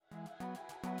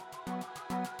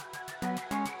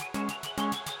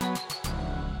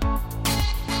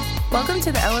Welcome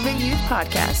to the Elevate Youth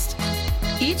Podcast.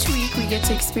 Each week we get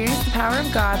to experience the power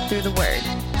of God through the Word.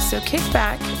 So kick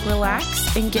back,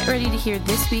 relax, and get ready to hear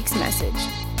this week's message.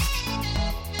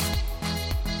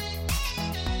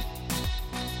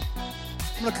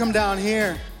 I'm going to come down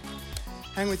here,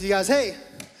 hang with you guys. Hey,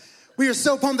 we are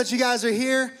so pumped that you guys are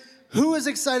here. Who is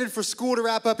excited for school to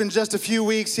wrap up in just a few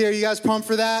weeks here? You guys pumped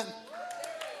for that?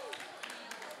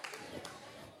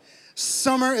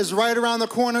 Summer is right around the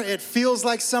corner. It feels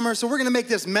like summer. So we're going to make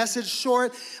this message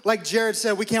short. Like Jared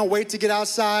said, we can't wait to get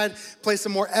outside, play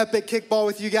some more epic kickball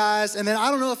with you guys. And then I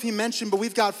don't know if he mentioned, but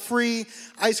we've got free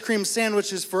ice cream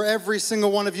sandwiches for every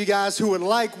single one of you guys who would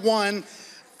like one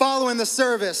following the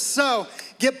service. So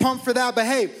get pumped for that. But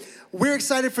hey, we're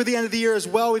excited for the end of the year as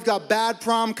well. We've got Bad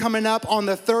Prom coming up on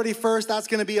the 31st. That's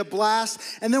going to be a blast.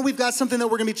 And then we've got something that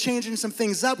we're going to be changing some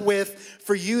things up with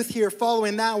for youth here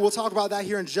following that. We'll talk about that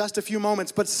here in just a few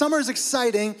moments. But summer is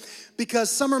exciting because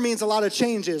summer means a lot of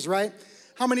changes, right?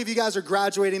 How many of you guys are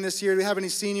graduating this year? Do we have any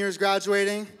seniors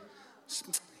graduating?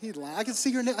 I can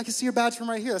see your badge from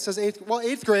right here. That says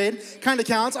eighth grade. Kind of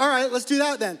counts. All right, let's do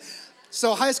that then.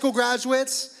 So high school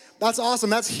graduates. That's awesome.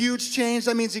 That's huge change.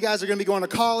 That means you guys are going to be going to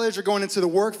college or going into the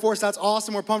workforce. That's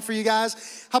awesome. We're pumped for you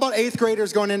guys. How about 8th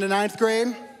graders going into 9th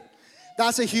grade?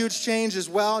 That's a huge change as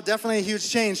well. Definitely a huge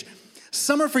change.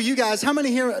 Summer for you guys. How many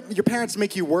here, your parents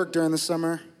make you work during the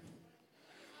summer?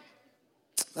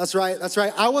 That's right. That's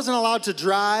right. I wasn't allowed to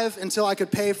drive until I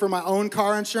could pay for my own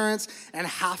car insurance and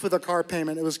half of the car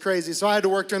payment. It was crazy. So I had to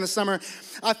work during the summer.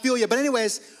 I feel you. But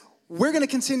anyways, we're going to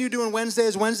continue doing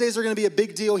Wednesdays. Wednesdays are going to be a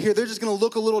big deal here. They're just going to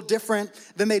look a little different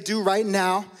than they do right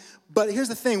now. But here's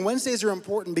the thing. Wednesdays are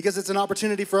important because it's an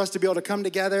opportunity for us to be able to come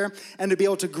together and to be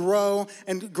able to grow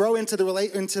into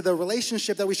the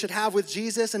relationship that we should have with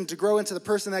Jesus and to grow into the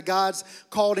person that God's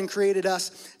called and created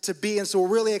us to be. And so we're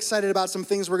really excited about some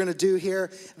things we're going to do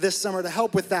here this summer to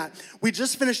help with that. We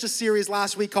just finished a series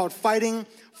last week called Fighting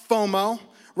FOMO,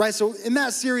 right? So in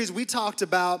that series, we talked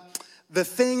about the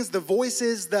things, the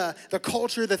voices, the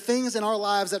culture, the things in our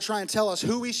lives that try and tell us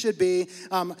who we should be,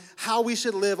 how we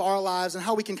should live our lives, and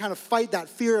how we can kind of fight that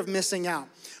fear of missing out.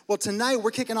 Well, tonight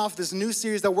we're kicking off this new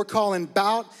series that we're calling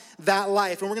Bout That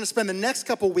Life. And we're going to spend the next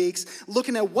couple weeks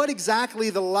looking at what exactly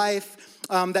the life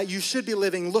that you should be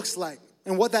living looks like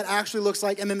and what that actually looks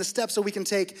like, and then the steps that we can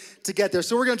take to get there.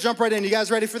 So we're going to jump right in. You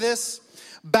guys ready for this?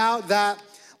 Bout That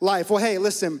Life. Well, hey,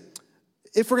 listen.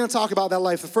 If we're going to talk about that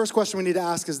life, the first question we need to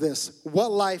ask is this.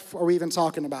 What life are we even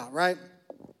talking about, right?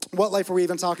 What life are we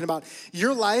even talking about?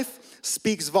 Your life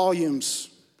speaks volumes.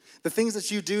 The things that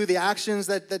you do, the actions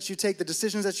that you take, the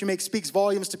decisions that you make speaks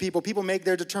volumes to people. People make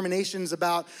their determinations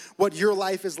about what your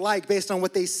life is like based on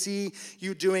what they see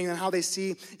you doing and how they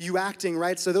see you acting,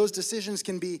 right? So those decisions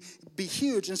can be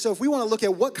huge. And so if we want to look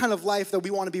at what kind of life that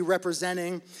we want to be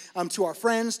representing to our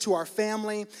friends, to our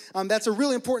family, that's a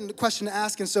really important question to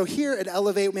ask. And so here at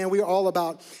Elevate, man, we are all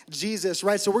about Jesus,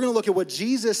 right? So we're going to look at what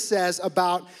Jesus says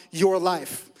about your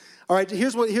life. All right,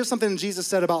 here's something Jesus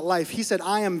said about life. He said,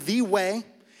 I am the way,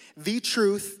 the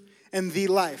truth, and the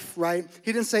life, right?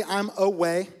 He didn't say, I'm a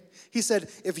way. He said,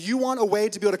 if you want a way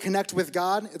to be able to connect with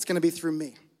God, it's going to be through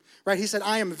me, right? He said,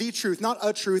 I am the truth, not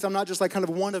a truth. I'm not just like kind of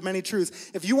one of many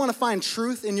truths. If you want to find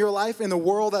truth in your life, in the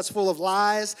world that's full of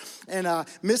lies and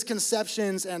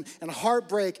misconceptions and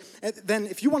heartbreak, then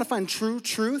if you want to find true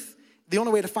truth, the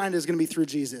only way to find it is going to be through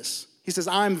Jesus. He says,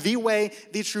 I'm the way,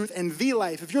 the truth, and the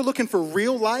life. If you're looking for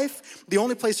real life, the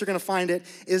only place you're going to find it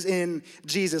is in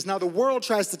Jesus. Now, the world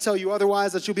tries to tell you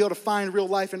otherwise, that you'll be able to find real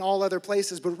life in all other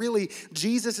places, but really,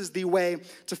 Jesus is the way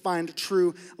to find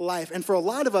true life. And for a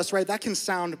lot of us, right, that can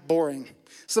sound boring.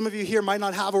 Some of you here might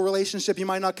not have a relationship. You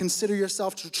might not consider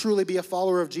yourself to truly be a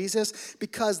follower of Jesus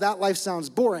because that life sounds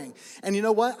boring. And you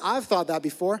know what? I've thought that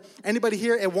before. Anybody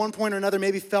here at one point or another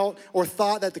maybe felt or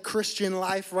thought that the Christian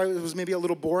life, right, was maybe a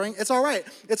little boring? It's all right.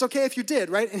 It's okay if you did,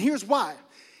 right? And here's why.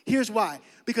 Here's why.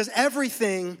 Because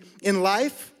everything in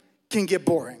life can get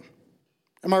boring.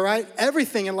 Am I right?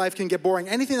 Everything in life can get boring.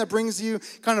 Anything that brings you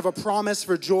kind of a promise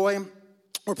for joy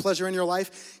or pleasure in your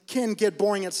life can get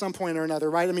boring at some point or another,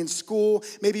 right? I mean, school,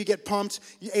 maybe you get pumped,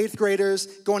 8th graders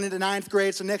going into 9th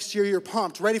grade, so next year you're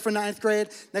pumped, ready for 9th grade.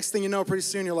 Next thing you know, pretty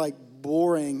soon you're like,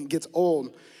 boring, it gets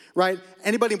old, right?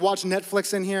 Anybody watch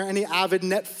Netflix in here? Any avid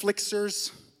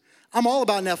Netflixers? I'm all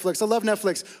about Netflix. I love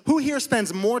Netflix. Who here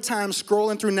spends more time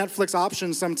scrolling through Netflix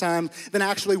options sometimes than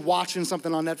actually watching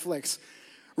something on Netflix?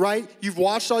 Right? You've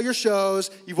watched all your shows.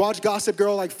 You've watched Gossip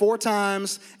Girl like 4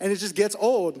 times, and it just gets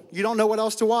old. You don't know what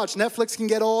else to watch. Netflix can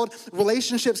get old.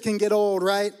 Relationships can get old,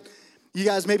 right? You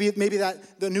guys, maybe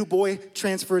that the new boy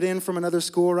transferred in from another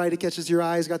school, right? He catches your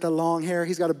eye. He's got that long hair.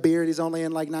 He's got a beard. He's only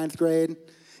in like 9th grade.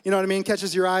 You know what I mean?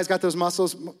 Catches your eyes, got those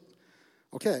muscles.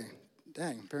 Okay,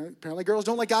 dang, apparently girls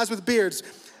don't like guys with beards.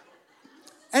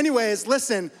 Anyways,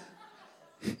 listen,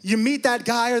 you meet that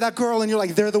guy or that girl and you're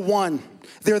like, they're the one.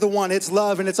 They're the one. It's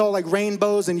love and it's all like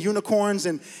rainbows and unicorns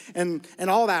and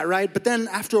all that, right? But then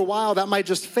after a while, that might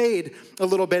just fade a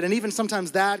little bit. And even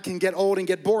sometimes that can get old and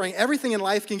get boring. Everything in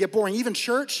life can get boring. Even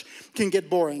church can get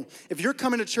boring. If you're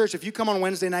coming to church, if you come on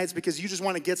Wednesday nights because you just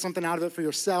want to get something out of it for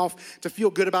yourself, to feel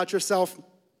good about yourself,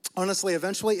 honestly,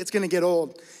 eventually, it's going to get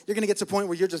old. You're going to get to a point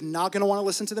where you're just not going to want to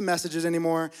listen to the messages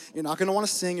anymore. You're not going to want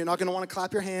to sing. You're not going to want to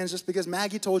clap your hands just because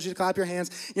Maggie told you to clap your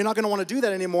hands. You're not going to want to do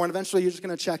that anymore, and eventually you're just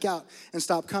going to check out and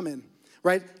stop coming,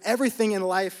 right? Everything in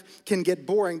life can get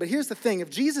boring, but here's the thing. If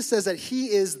Jesus says that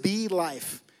he is the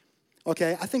life,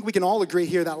 okay, I think we can all agree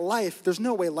here that life, there's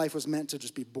no way life was meant to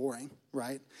just be boring,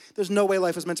 right? There's no way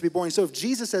life was meant to be boring. So if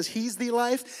Jesus says he's the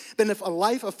life, then if a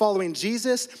life of following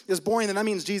Jesus is boring, then that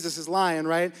means Jesus is lying,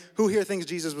 right? Who here thinks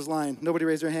Jesus was lying? Nobody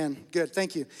raised their hand. Good,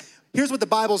 thank you. Here's what the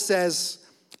Bible says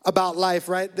about life,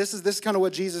 right? This is kind of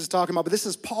what Jesus is talking about, but this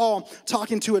is Paul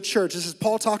talking to a church. This is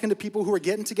Paul talking to people who are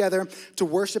getting together to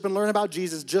worship and learn about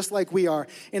Jesus just like we are.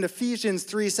 In Ephesians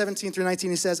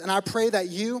 3:17-19, he says, "And I pray that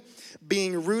you,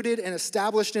 being rooted and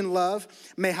established in love,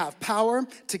 may have power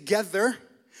together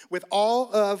with all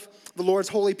of the Lord's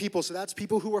holy people." So that's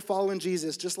people who are following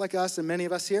Jesus, just like us and many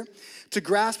of us here. "To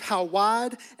grasp how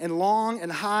wide and long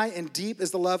and high and deep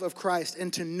is the love of Christ,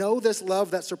 and to know this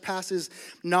love that surpasses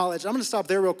knowledge." I'm going to stop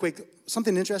there real quick.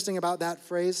 Something interesting about that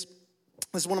phrase.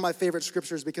 This is one of my favorite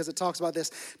scriptures because it talks about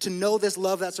this. To know this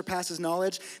love that surpasses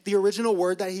knowledge. The original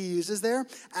word that he uses there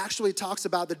actually talks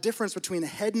about the difference between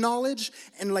head knowledge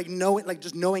and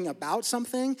just knowing about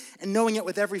something and knowing it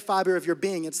with every fiber of your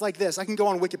being. It's like this. I can go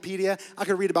on Wikipedia. I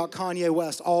could read about Kanye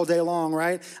West all day long,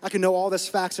 right? I can know all this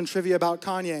facts and trivia about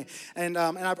Kanye. And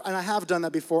I have done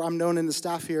that before. I'm known in the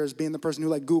staff here as being the person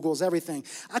who Googles everything.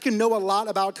 I can know a lot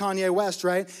about Kanye West,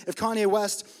 right? If Kanye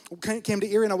West came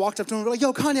to Erie and I walked up to him and be like,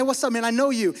 "Yo, Kanye, what's up, man? I know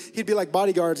you." He'd be like,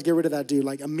 "Bodyguards, get rid of that dude,"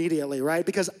 immediately, right?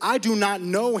 Because I do not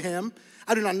know him.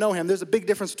 I do not know him. There's a big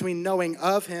difference between knowing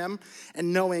of him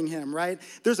and knowing him, right?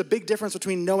 There's a big difference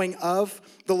between knowing of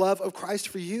the love of Christ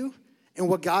for you and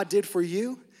what God did for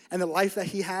you and the life that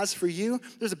he has for you.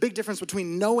 There's a big difference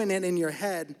between knowing it in your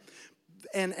head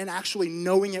and actually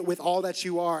knowing it with all that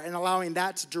you are and allowing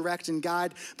that to direct and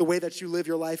guide the way that you live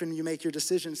your life and you make your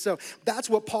decisions. So that's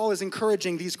what Paul is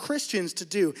encouraging these Christians to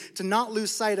do, to not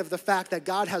lose sight of the fact that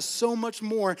God has so much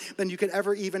more than you could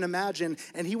ever even imagine.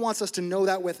 And he wants us to know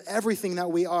that with everything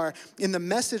that we are. In the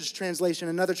Message translation,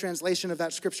 another translation of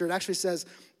that scripture, it actually says,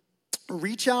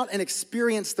 "Reach out and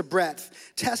experience the breadth,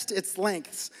 test its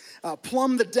lengths,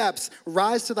 plumb the depths,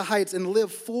 rise to the heights, and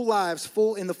live full lives,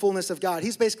 full in the fullness of God."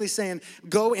 He's basically saying,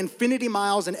 go infinity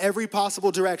miles in every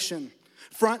possible direction.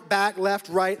 Front, back, left,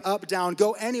 right, up, down.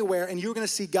 Go anywhere, and you're going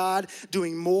to see God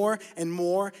doing more and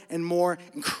more and more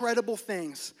incredible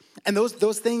things. And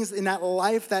those things in that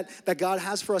life that God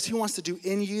has for us, he wants to do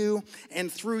in you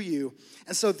and through you.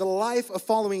 And so the life of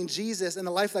following Jesus and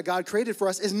the life that God created for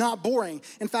us is not boring.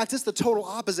 In fact, it's the total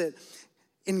opposite.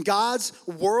 In God's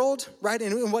world, right,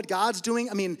 and in what God's doing,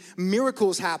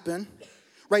 miracles happen,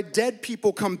 right? Dead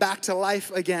people come back to life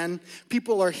again.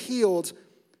 People are healed.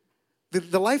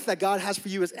 The life that God has for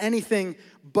you is anything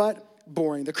but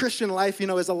boring. The Christian life,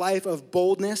 is a life of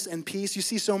boldness and peace. You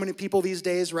see so many people these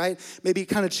days, right? Maybe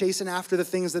kind of chasing after the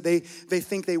things that they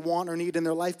think they want or need in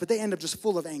their life, but they end up just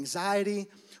full of anxiety,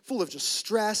 full of just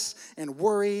stress and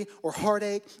worry or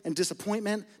heartache and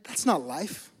disappointment. That's not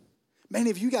life. Many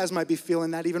of you guys might be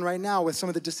feeling that even right now with some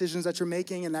of the decisions that you're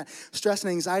making and that stress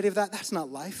and anxiety of that. That's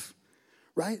not life,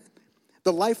 right?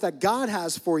 The life that God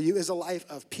has for you is a life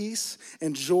of peace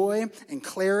and joy and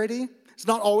clarity. It's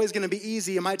not always going to be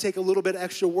easy. It might take a little bit of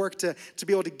extra work to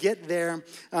be able to get there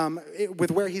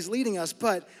with where he's leading us.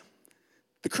 But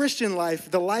the Christian life,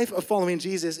 the life of following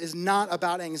Jesus, is not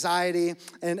about anxiety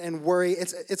and worry.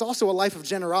 It's also a life of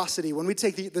generosity. When we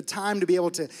take the time to be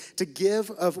able to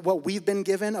give of what we've been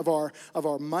given, of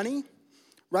our money,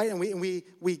 right? And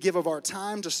we give of our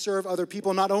time to serve other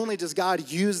people. Not only does God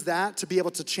use that to be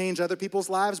able to change other people's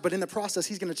lives, but in the process,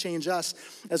 he's going to change us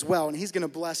as well. And he's going to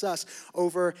bless us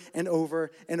over and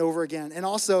over and over again. And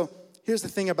also, here's the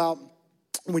thing about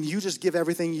when you just give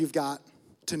everything you've got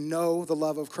to know the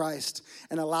love of Christ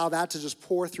and allow that to just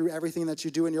pour through everything that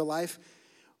you do in your life,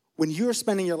 when you're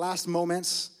spending your last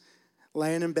moments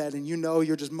laying in bed and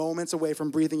you're just moments away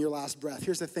from breathing your last breath,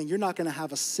 here's the thing. You're not going to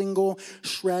have a single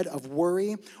shred of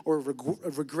worry or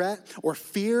regret or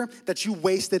fear that you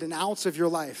wasted an ounce of your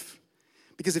life.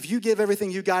 Because if you give everything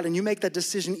you got and you make that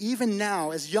decision even now,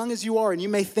 as young as you are, and you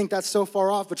may think that's so far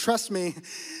off, but trust me,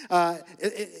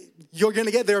 you're going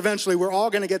to get there eventually. We're all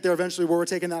going to get there eventually where we're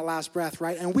taking that last breath,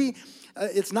 right? And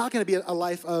it's not going to be a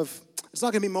life of, it's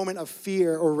not going to be a moment of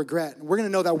fear or regret. We're going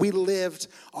to know that we lived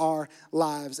our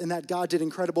lives and that God did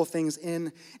incredible things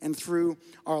in and through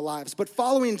our lives. But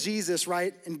following Jesus,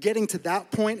 right, and getting to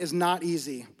that point is not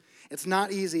easy. It's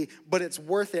not easy, but it's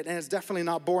worth it, and it's definitely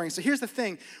not boring. So here's the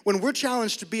thing. When we're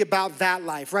challenged to be about that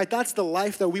life, right, that's the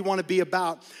life that we want to be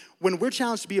about. When we're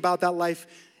challenged to be about that life,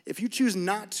 if you choose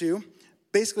not to,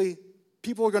 basically,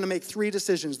 people are going to make three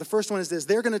decisions. The first one is this.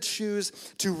 They're going to choose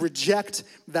to reject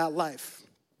that life.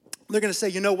 They're going to say,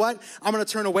 you know what? I'm going to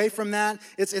turn away from that.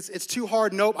 It's too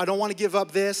hard. Nope, I don't want to give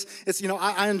up this.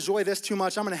 I enjoy this too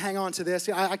much. I'm going to hang on to this.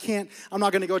 I'm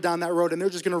not going to go down that road. And they're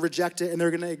just going to reject it, and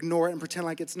they're going to ignore it and pretend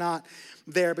like it's not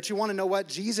there. But you want to know what?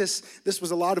 Jesus, this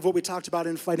was a lot of what we talked about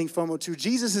in Fighting FOMO too.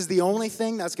 Jesus is the only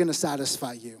thing that's going to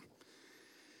satisfy you.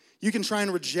 You can try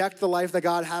and reject the life that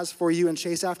God has for you and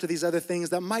chase after these other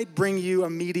things that might bring you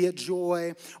immediate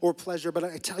joy or pleasure. But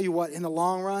I tell you what, in the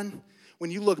long run, when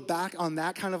you look back on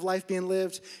that kind of life being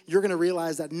lived, you're going to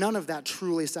realize that none of that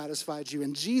truly satisfied you.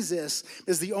 And Jesus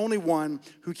is the only one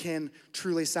who can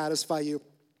truly satisfy you.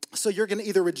 So you're going to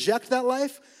either reject that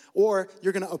life or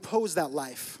you're going to oppose that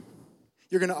life.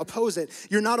 You're going to oppose it.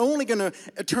 You're not only going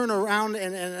to turn around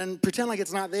and pretend like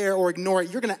it's not there or ignore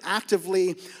it. You're going to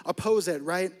actively oppose it,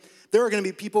 right? There are going to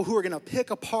be people who are going to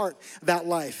pick apart that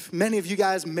life. Many of you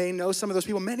guys may know some of those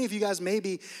people. Many of you guys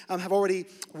maybe have already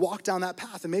walked down that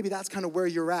path, and maybe that's kind of where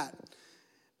you're at.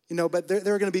 But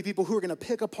there are going to be people who are going to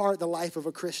pick apart the life of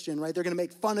a Christian, right? They're going to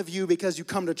make fun of you because you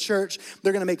come to church.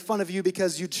 They're going to make fun of you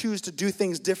because you choose to do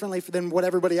things differently than what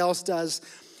everybody else does,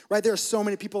 right? There are so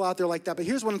many people out there like that. But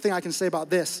here's one thing I can say about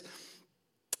this.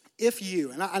 If you,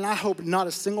 and I hope not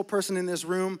a single person in this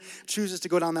room chooses to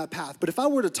go down that path, but if I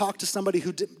were to talk to somebody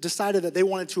who decided that they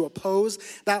wanted to oppose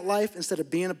that life instead of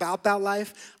being about that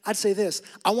life, I'd say this.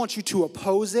 I want you to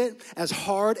oppose it as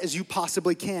hard as you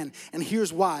possibly can. And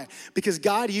here's why. Because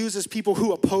God uses people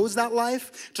who oppose that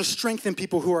life to strengthen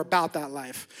people who are about that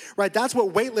life, right? That's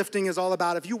what weightlifting is all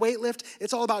about. If you weightlift,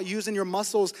 it's all about using your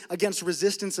muscles against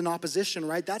resistance and opposition,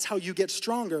 right? That's how you get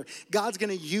stronger. God's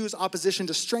going to use opposition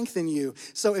to strengthen you.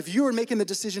 So if you are making the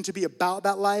decision to be about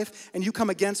that life and you come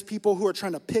against people who are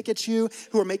trying to pick at you,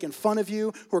 who are making fun of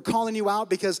you, who are calling you out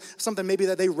because something maybe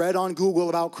that they read on Google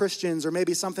about Christians or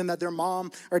maybe something that their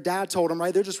mom or dad told them,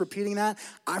 right? They're just repeating that.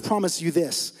 I promise you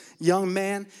this, young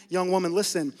man, young woman,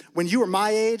 listen, when you were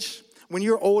my age, when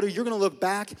you're older, you're going to look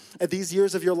back at these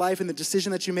years of your life and the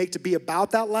decision that you make to be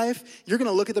about that life. You're going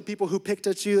to look at the people who picked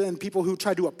at you and people who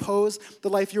tried to oppose the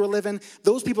life you were living.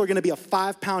 Those people are going to be a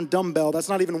 5-pound dumbbell that's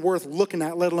not even worth looking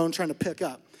at, let alone trying to pick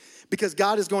up. Because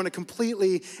God is going to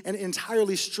completely and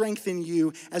entirely strengthen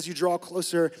you as you draw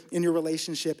closer in your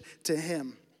relationship to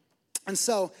Him. And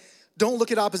so, don't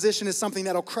look at opposition as something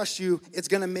that'll crush you. It's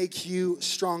going to make you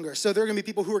stronger. So there are going to be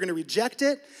people who are going to reject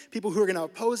it, people who are going to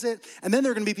oppose it, and then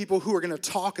there are going to be people who are going to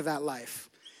talk that life.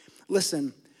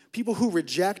 Listen, people who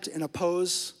reject and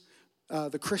oppose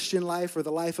the Christian life or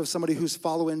the life of somebody who's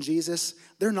following Jesus,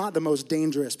 they're not the most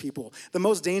dangerous people. The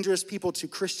most dangerous people to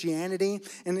Christianity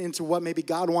and into what maybe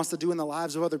God wants to do in the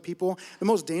lives of other people, the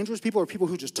most dangerous people are people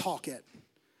who just talk it.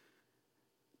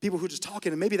 People who just talk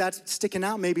it, and maybe that's sticking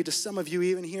out maybe to some of you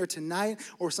even here tonight,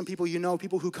 or some people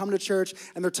people who come to church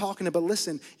and they're talking it, but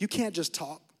listen, you can't just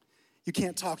talk. You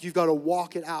can't talk. You've got to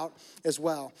walk it out as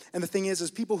well. And the thing is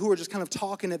people who are just kind of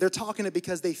talking it, they're talking it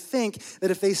because they think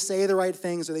that if they say the right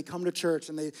things or they come to church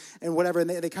and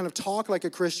they kind of talk like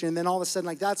a Christian, then all of a sudden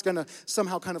like that's going to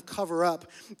somehow kind of cover up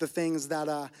the things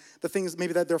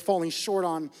maybe that they're falling short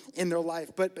on in their life.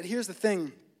 But here's the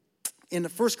thing. In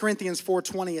 1 Corinthians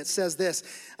 4:20, it says this,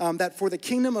 that for the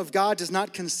kingdom of God does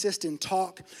not consist in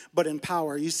talk, but in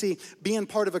power. You see, being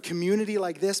part of a community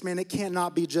like this, man, it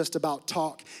cannot be just about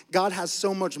talk. God has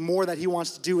so much more that He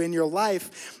wants to do in your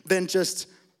life than just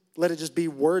let it just be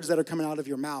words that are coming out of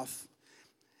your mouth.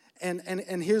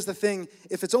 And here's the thing,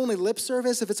 if it's only lip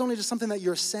service, if it's only just something that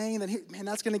you're saying, then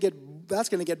that's gonna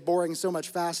get boring so much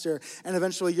faster. And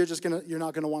eventually you're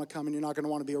not gonna want to come and you're not gonna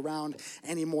want to be around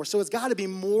anymore. So it's gotta be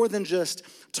more than just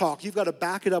talk. You've got to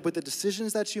back it up with the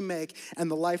decisions that you make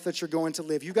and the life that you're going to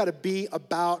live. You've got to be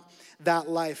about that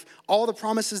life. All the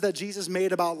promises that Jesus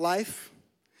made about life,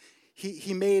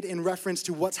 he made in reference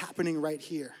to what's happening right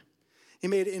here. He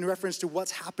made it in reference to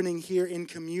what's happening here in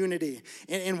community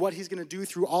and what He's going to do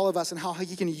through all of us and how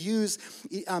He can use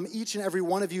each and every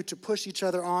one of you to push each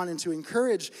other on and to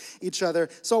encourage each other.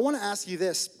 So I want to ask you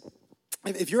this.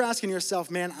 if you're asking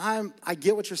yourself, man, I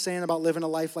get what you're saying about living a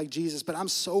life like Jesus, but I'm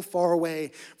so far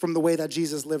away from the way that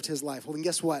Jesus lived his life. Well, then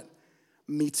guess what?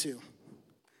 Me too.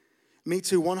 Me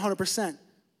too, 100%.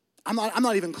 I'm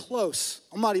not even close.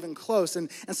 I'm not even close. And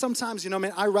sometimes,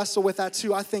 man, I wrestle with that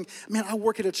too. I think, man, I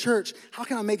work at a church. How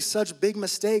can I make such big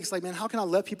mistakes? Like, man, how can I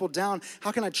let people down?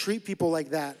 How can I treat people like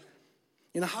that?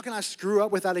 How can I screw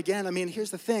up with that again? I mean,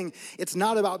 here's the thing. It's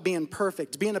not about being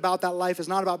perfect. Being about that life is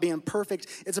not about being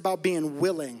perfect. It's about being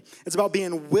willing. It's about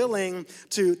being willing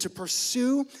to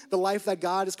pursue the life that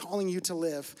God is calling you to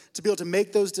live, to be able to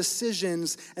make those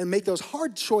decisions and make those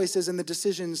hard choices and the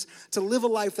decisions to live a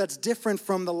life that's different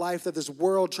from the life that this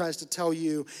world tries to tell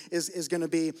you is going to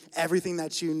be everything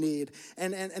that you need.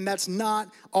 And that's not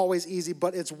always easy,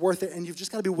 but it's worth it. And you've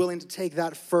just got to be willing to take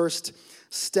that first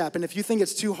step. And if you think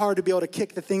it's too hard to be able to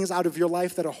kick the things out of your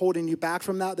life that are holding you back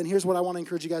from that, then here's what I want to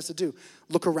encourage you guys to do.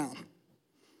 Look around.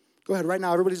 Go ahead right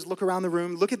now. Everybody just look around the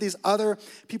room. Look at these other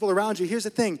people around you. Here's the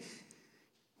thing.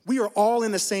 We are all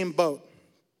in the same boat.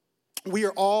 We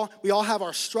all have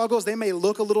our struggles. They may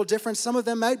look a little different. Some of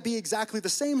them might be exactly the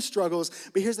same struggles.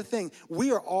 But here's the thing.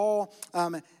 We are all,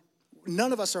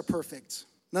 none of us are perfect.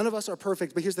 None of us are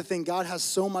perfect. But here's the thing. God has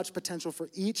so much potential for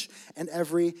each and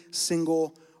every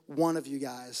single one of you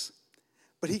guys.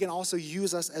 But he can also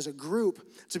use us as a group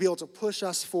to be able to push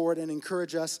us forward and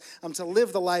encourage us to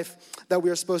live the life that we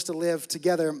are supposed to live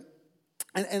together.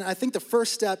 And I think the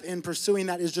first step in pursuing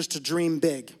that is just to dream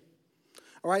big.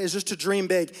 All right, is just to dream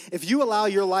big. If you allow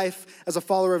your life as a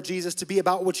follower of Jesus to be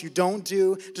about what you don't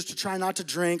do, just to try not to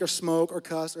drink or smoke or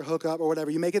cuss or hook up or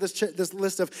whatever, you make it this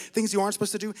list of things you aren't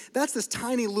supposed to do, that's this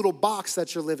tiny little box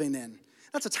that you're living in.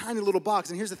 That's a tiny little box.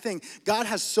 And here's the thing. God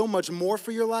has so much more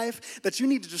for your life that you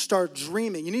need to just start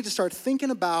dreaming. You need to start thinking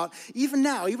about, even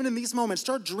now, even in these moments,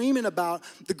 start dreaming about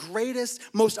the greatest,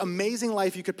 most amazing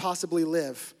life you could possibly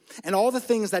live. And all the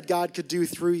things that God could do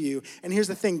through you. And here's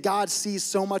the thing, God sees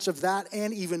so much of that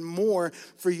and even more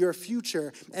for your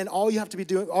future. And all you have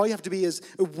to be is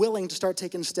willing to start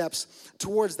taking steps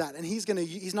towards that. And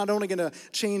he's not only gonna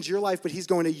change your life, but he's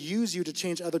going to use you to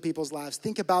change other people's lives.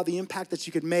 Think about the impact that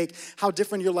you could make, how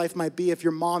different your life might be if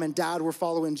your mom and dad were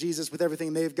following Jesus with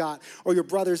everything they've got, or your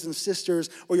brothers and sisters,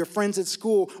 or your friends at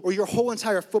school, or your whole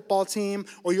entire football team,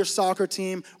 or your soccer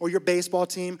team, or your baseball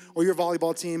team, or your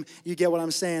volleyball team. You get what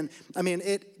I'm saying? I mean,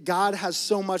 God has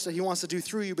so much that he wants to do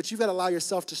through you, but you've got to allow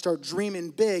yourself to start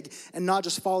dreaming big and not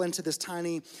just fall into this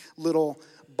tiny little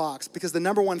box. Because the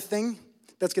number one thing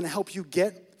that's going to help you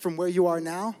get from where you are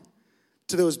now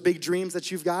to those big dreams that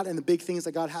you've got and the big things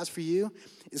that God has for you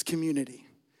is community.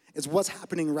 It's what's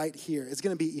happening right here. It's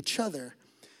going to be each other.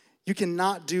 You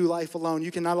cannot do life alone. You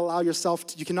cannot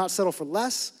you cannot settle for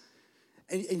less,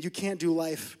 and you can't do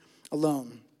life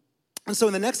alone. And so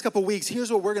in the next couple weeks,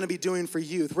 here's what we're going to be doing for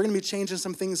youth. We're going to be changing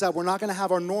some things up. We're not going to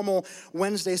have our normal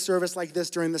Wednesday service like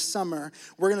this during the summer.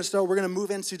 We're going to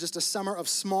move into just a summer of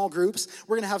small groups.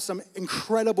 We're going to have some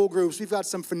incredible groups. We've got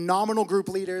some phenomenal group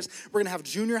leaders. We're going to have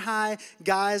junior high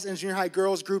guys and junior high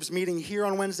girls groups meeting here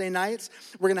on Wednesday nights.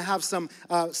 We're going to have some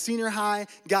senior high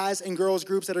guys and girls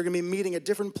groups that are going to be meeting at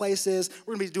different places.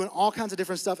 We're going to be doing all kinds of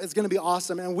different stuff. It's going to be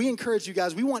awesome. And we encourage you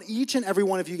guys, we want each and every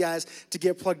one of you guys to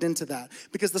get plugged into that.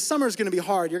 Because the summer is going to be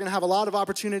hard. You're going to have a lot of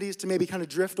opportunities to maybe kind of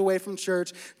drift away from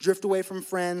church, drift away from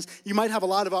friends. You might have a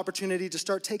lot of opportunity to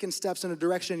start taking steps in a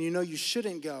direction you know you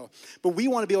shouldn't go. But we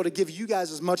want to be able to give you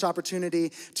guys as much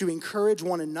opportunity to encourage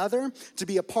one another, to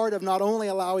be a part of not only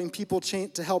allowing people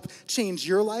to help change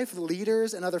your life,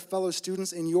 leaders and other fellow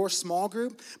students in your small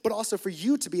group, but also for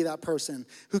you to be that person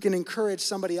who can encourage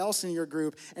somebody else in your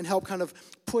group and help kind of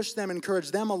push them,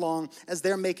 encourage them along as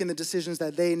they're making the decisions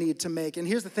that they need to make. And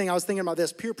here's the thing, I was thinking about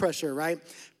this, peer pressure, right?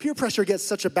 Peer pressure gets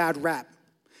such a bad rap.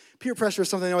 Peer pressure is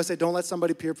something I always say, don't let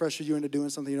somebody peer pressure you into doing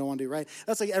something you don't want to do, right?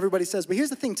 That's like everybody says. But here's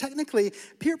the thing, technically,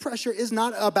 peer pressure is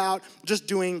not about just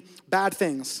doing bad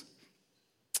things.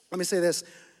 Let me say this.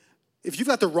 If you've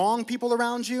got the wrong people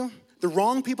around you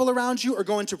are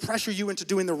going to pressure you into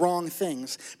doing the wrong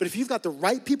things. But if you've got the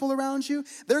right people around you,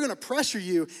 they're going to pressure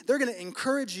you, they're going to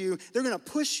encourage you, they're going to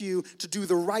push you to do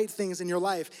the right things in your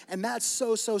life. And that's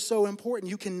so, so, so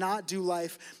important. You cannot do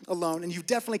life alone. And you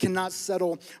definitely cannot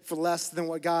settle for less than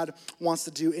what God wants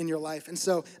to do in your life. And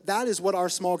so that is what our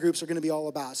small groups are going to be all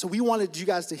about. So we wanted you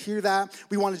guys to hear that.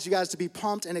 We wanted you guys to be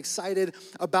pumped and excited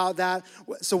about that.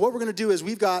 So what we're going to do is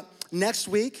we've got next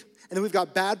week, and then we've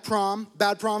got Bad Prom.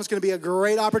 Bad Prom is going to be a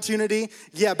great opportunity.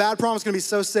 Yeah, Bad Prom is going to be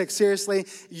so sick. Seriously,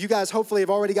 you guys hopefully have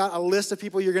already got a list of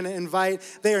people you're going to invite.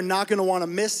 They are not going to want to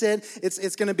miss it.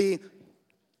 It's going to be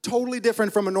totally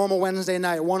different from a normal Wednesday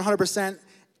night. 100%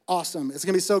 awesome. It's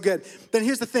going to be so good. Then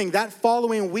here's the thing. That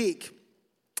following week,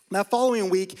 That following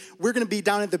week, we're going to be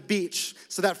down at the beach.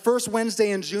 So that first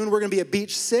Wednesday in June, we're going to be at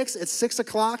Beach 6 at 6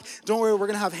 o'clock. Don't worry, we're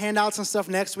going to have handouts and stuff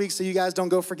next week so you guys don't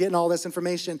go forgetting all this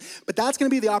information. But that's going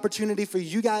to be the opportunity for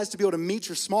you guys to be able to meet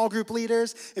your small group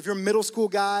leaders. If you're middle school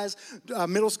guys,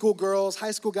 middle school girls,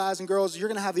 high school guys and girls, you're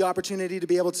going to have the opportunity to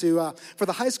be able to, for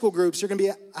the high school groups, you're going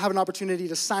to have an opportunity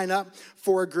to sign up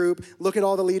for a group, look at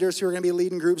all the leaders who are going to be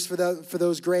leading groups for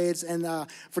those grades and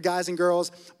for guys and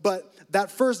girls. But that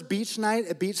first beach night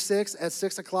at Beach 6 at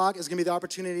 6 o'clock is going to be the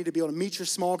opportunity to be able to meet your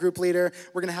small group leader.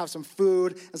 We're going to have some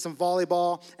food and some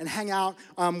volleyball and hang out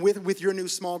with your new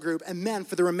small group. And then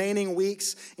for the remaining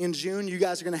weeks in June, you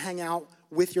guys are going to hang out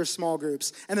with your small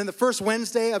groups. And then the first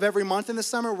Wednesday of every month in the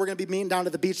summer, we're going to be meeting down to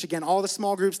the beach again, all the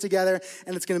small groups together,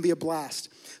 and it's going to be a blast.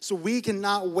 So we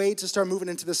cannot wait to start moving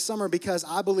into the summer because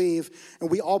I believe, and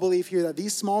we all believe here, that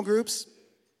these small groups,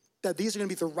 that these are going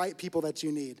to be the right people that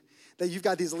you need. That you've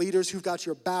got these leaders who've got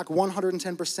your back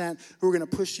 110%, who are going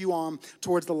to push you on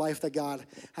towards the life that God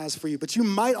has for you. But you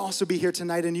might also be here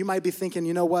tonight and you might be thinking,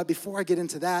 you know what, before I get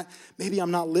into that, maybe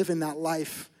I'm not living that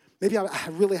life. Maybe I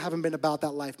really haven't been about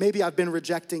that life. Maybe I've been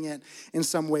rejecting it in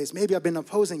some ways. Maybe I've been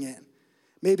opposing it.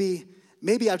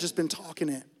 Maybe I've just been talking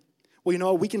it. Well, you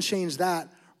know what, we can change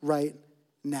that right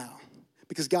now.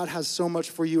 Because God has so much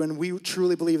for you, and we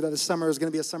truly believe that the summer is going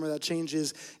to be a summer that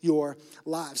changes your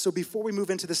lives. So before we move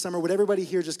into the summer, would everybody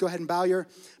here just go ahead and bow your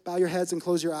heads and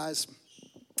close your eyes?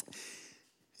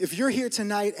 If you're here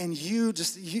tonight and you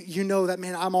know that,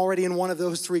 man, I'm already in one of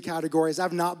those three categories.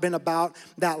 I've not been about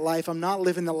that life. I'm not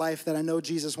living the life that I know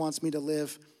Jesus wants me to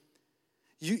live.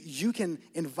 You can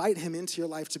invite him into your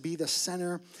life to be the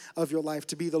center of your life,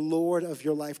 to be the Lord of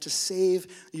your life, to save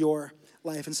your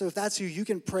life. And so if that's you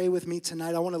can pray with me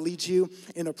tonight. I want to lead you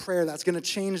in a prayer that's going to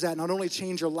change that, not only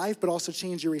change your life, but also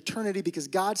change your eternity, because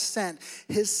God sent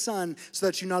his son so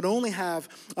that you not only have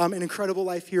an incredible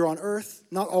life here on earth,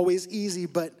 not always easy,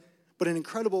 but an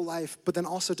incredible life, but then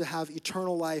also to have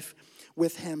eternal life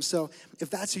with him. So if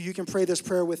that's you can pray this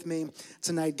prayer with me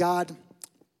tonight. God,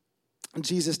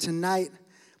 Jesus, tonight,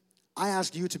 I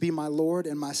ask you to be my Lord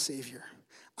and my Savior.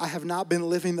 I have not been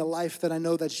living the life that I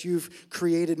know that you've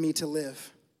created me to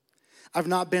live. I've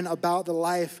not been about the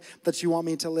life that you want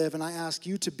me to live, and I ask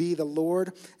you to be the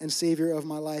Lord and Savior of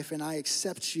my life, and I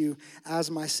accept you as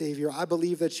my Savior. I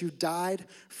believe that you died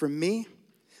for me,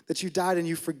 that you died and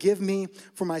you forgive me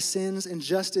for my sins, and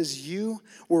just as you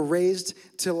were raised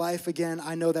to life again,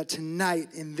 I know that tonight,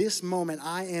 in this moment,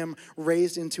 I am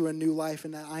raised into a new life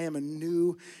and that I am a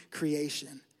new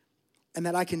creation. And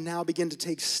that I can now begin to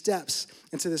take steps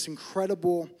into this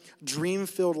incredible,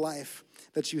 dream-filled life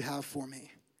that you have for me.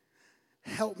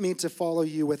 Help me to follow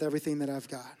you with everything that I've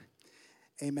got.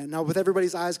 Amen. Now, with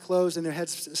everybody's eyes closed and their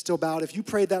heads still bowed, if you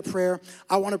prayed that prayer,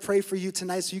 I want to pray for you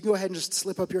tonight. So you can go ahead and just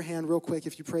slip up your hand real quick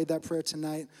if you prayed that prayer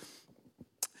tonight.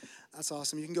 That's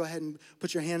awesome. You can go ahead and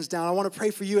put your hands down. I want to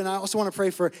pray for you, and I also want to pray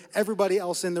for everybody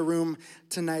else in the room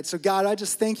tonight. So God, I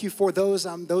just thank you for those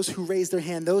who raised their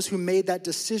hand, those who made that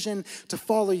decision to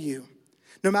follow you.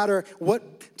 No matter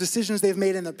what decisions they've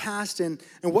made in the past and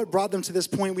what brought them to this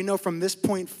point, we know from this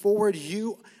point forward,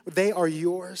 they are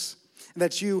yours.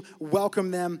 That you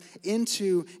welcome them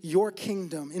into your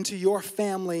kingdom, into your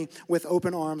family with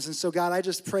open arms. And so, God, I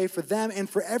just pray for them and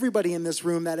for everybody in this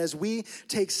room that as we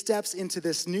take steps into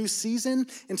this new season,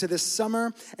 into this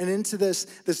summer, and into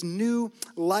this new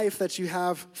life that you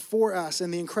have for us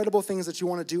and the incredible things that you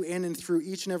want to do in and through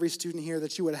each and every student here,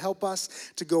 that you would help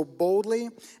us to go boldly.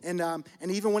 And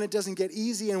even when it doesn't get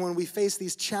easy and when we face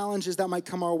these challenges that might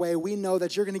come our way, we know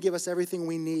that you're going to give us everything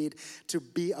we need to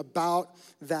be about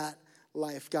that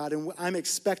life, God. And I'm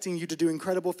expecting you to do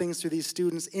incredible things through these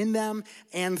students, in them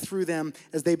and through them,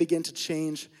 as they begin to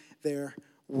change their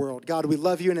world. God, we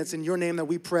love you, and it's in your name that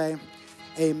we pray.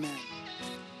 Amen.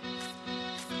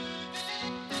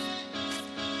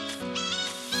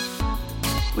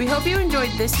 We hope you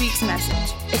enjoyed this week's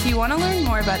message. If you want to learn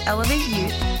more about Elevate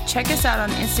Youth, check us out on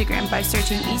Instagram by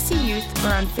searching EC Youth or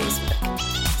on Facebook.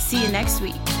 See you next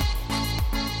week.